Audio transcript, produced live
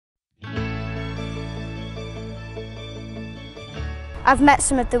I've met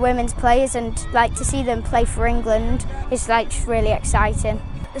some of the women's players, and like to see them play for England is like really exciting.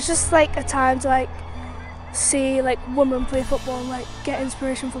 It's just like a time to like see like women play football and like get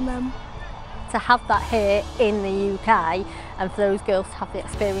inspiration from them. To have that here in the UK, and for those girls to have the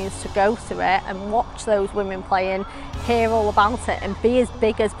experience to go to it and watch those women playing, hear all about it and be as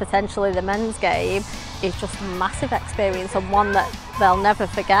big as potentially the men's game is just a massive experience, and one that they'll never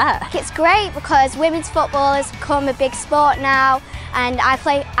forget. It's great because women's football has become a big sport now, and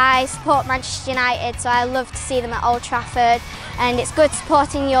I support Manchester United, so I love to see them at Old Trafford, and it's good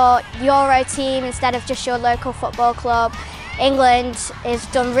supporting your Euro team instead of just your local football club. England has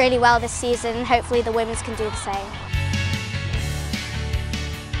done really well this season, and hopefully the women's can do the same.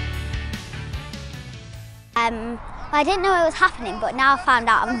 I didn't know it was happening, but now I found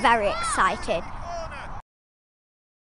out I'm very excited.